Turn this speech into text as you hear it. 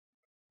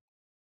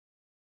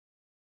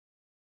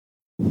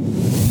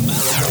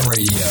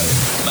Radio.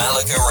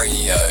 Malaga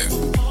Radio.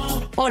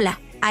 Hola,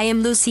 I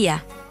am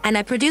Lucia, and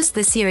I produce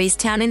the series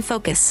Town in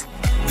Focus.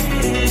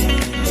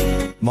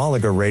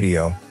 Malaga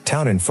Radio,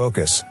 Town in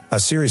Focus, a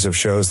series of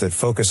shows that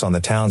focus on the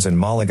towns in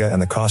Malaga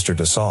and the Costa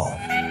del Sol.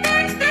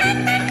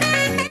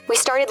 We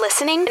started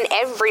listening and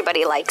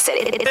everybody likes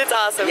it. It's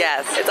awesome.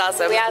 Yes, it's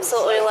awesome. We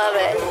absolutely love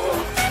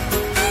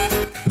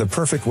it. The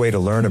perfect way to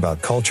learn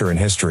about culture and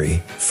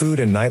history,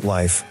 food and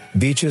nightlife,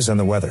 beaches and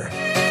the weather.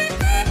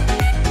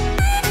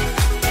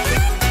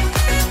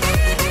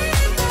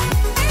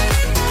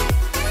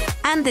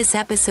 And this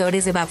episode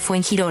is about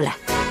Fuengirola.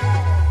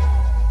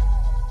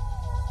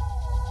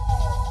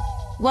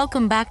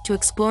 Welcome back to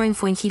Exploring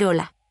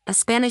Fuengirola, a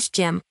Spanish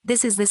gem.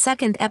 This is the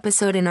second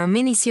episode in our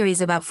mini-series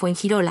about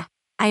Fuengirola.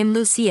 I am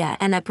Lucia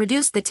and I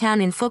produce the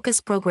Town in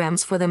Focus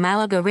programs for the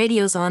Malaga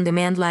Radio's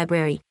on-demand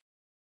library.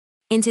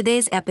 In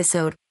today's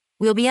episode,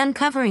 we'll be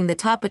uncovering the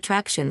top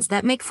attractions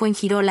that make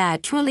Fuengirola a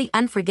truly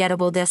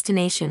unforgettable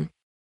destination.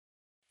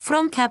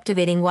 From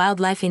captivating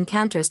wildlife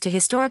encounters to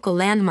historical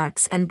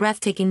landmarks and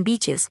breathtaking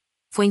beaches,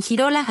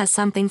 Fuengirola has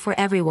something for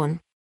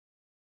everyone.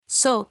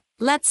 So,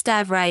 let's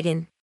dive right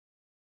in.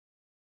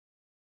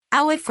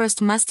 Our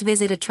first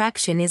must-visit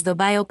attraction is the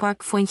Biopark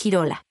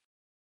Fuengirola.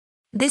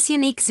 This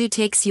unique zoo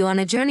takes you on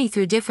a journey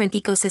through different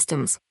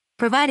ecosystems,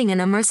 providing an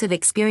immersive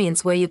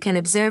experience where you can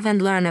observe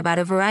and learn about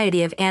a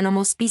variety of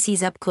animal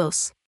species up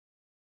close.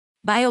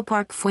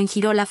 Biopark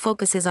Fuengirola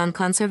focuses on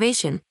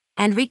conservation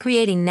and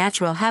recreating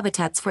natural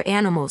habitats for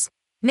animals,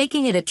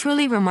 making it a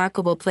truly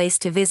remarkable place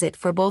to visit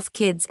for both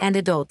kids and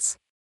adults.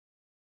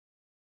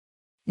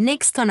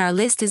 Next on our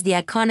list is the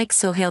iconic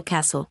Sohail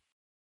Castle.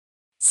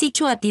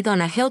 Situated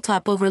on a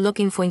hilltop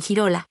overlooking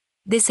Fuengirola,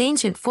 this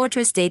ancient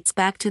fortress dates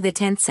back to the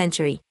 10th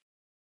century.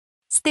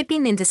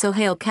 Stepping into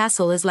Sohail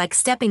Castle is like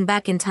stepping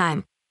back in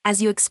time,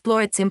 as you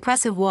explore its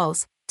impressive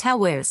walls,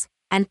 towers,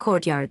 and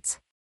courtyards.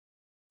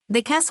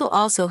 The castle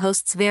also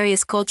hosts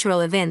various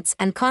cultural events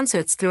and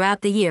concerts throughout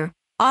the year,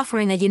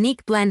 offering a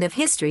unique blend of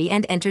history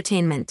and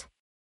entertainment.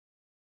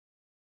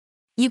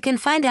 You can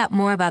find out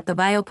more about the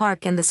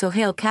Biopark and the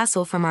Sohail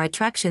Castle from our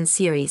Attractions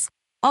series,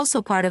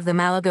 also part of the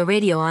Malaga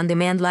Radio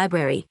on-demand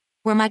library,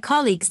 where my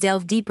colleagues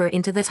delve deeper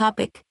into the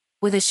topic,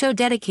 with a show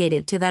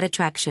dedicated to that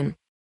attraction.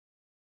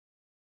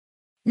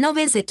 No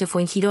visit to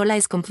Fuengirola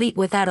is complete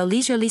without a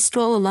leisurely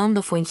stroll along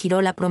the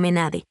Fuengirola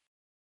Promenade.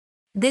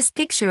 This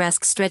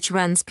picturesque stretch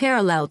runs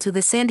parallel to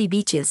the sandy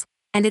beaches,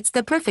 and it's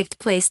the perfect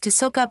place to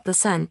soak up the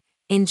sun,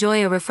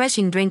 enjoy a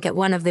refreshing drink at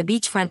one of the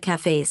beachfront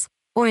cafes,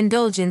 or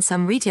indulge in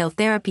some retail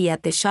therapy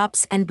at the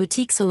shops and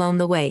boutiques along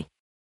the way.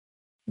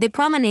 The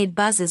promenade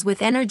buzzes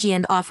with energy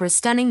and offers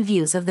stunning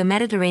views of the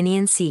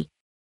Mediterranean Sea.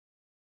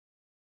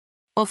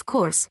 Of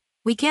course,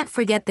 we can't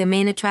forget the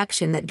main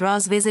attraction that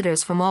draws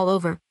visitors from all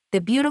over, the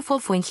beautiful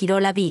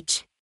Fuengirola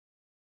Beach.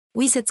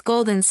 With its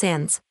golden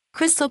sands,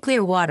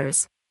 crystal-clear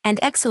waters, and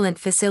excellent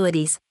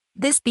facilities,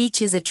 this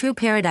beach is a true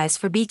paradise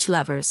for beach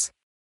lovers.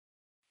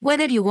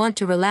 Whether you want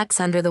to relax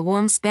under the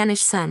warm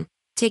Spanish sun,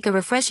 take a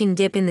refreshing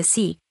dip in the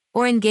sea,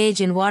 or engage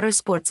in water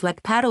sports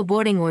like paddle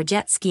boarding or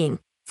jet skiing,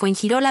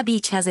 Fuengirola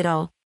Beach has it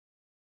all.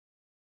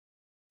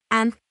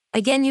 And,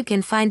 again, you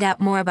can find out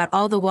more about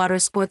all the water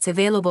sports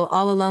available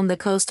all along the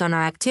coast on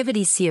our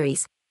activities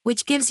series,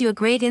 which gives you a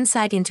great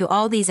insight into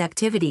all these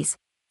activities,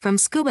 from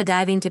scuba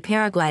diving to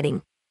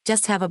paragliding.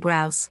 Just have a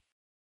browse.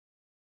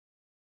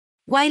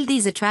 While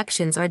these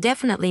attractions are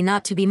definitely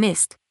not to be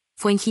missed,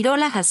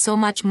 Fuengirola has so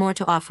much more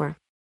to offer.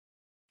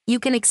 You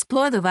can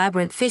explore the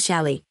vibrant fish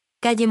alley,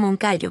 Calle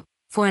Moncayo,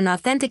 for an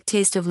authentic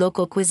taste of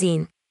local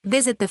cuisine,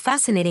 visit the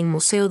fascinating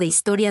Museo de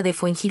Historia de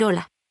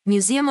Fuengirola,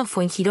 Museum of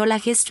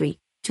Fuengirola History,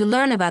 to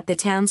learn about the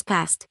town's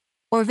past,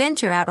 or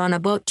venture out on a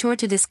boat tour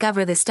to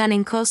discover the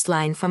stunning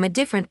coastline from a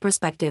different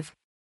perspective.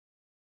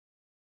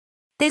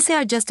 These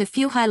are just a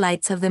few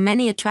highlights of the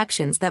many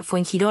attractions that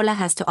Fuengirola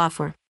has to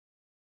offer.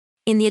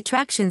 In the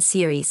Attractions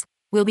series,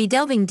 we'll be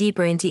delving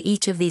deeper into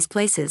each of these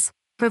places,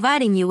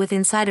 providing you with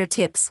insider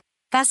tips,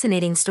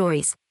 fascinating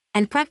stories,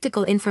 and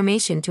practical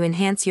information to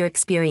enhance your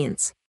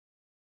experience.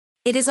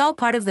 It is all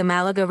part of the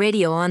Malaga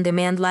Radio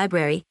on-demand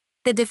library,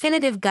 the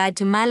definitive guide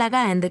to Malaga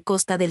and the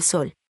Costa del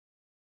Sol.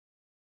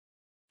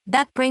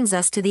 That brings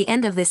us to the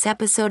end of this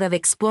episode of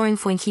Exploring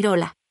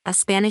Fuengirola, a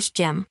Spanish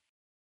gem.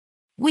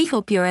 We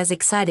hope you're as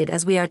excited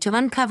as we are to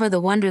uncover the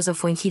wonders of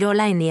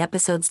Fuengirola in the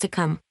episodes to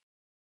come.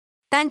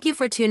 Thank you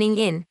for tuning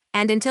in,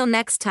 and until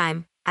next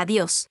time,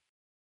 adios.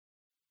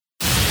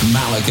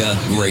 Malaga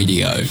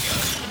Radio.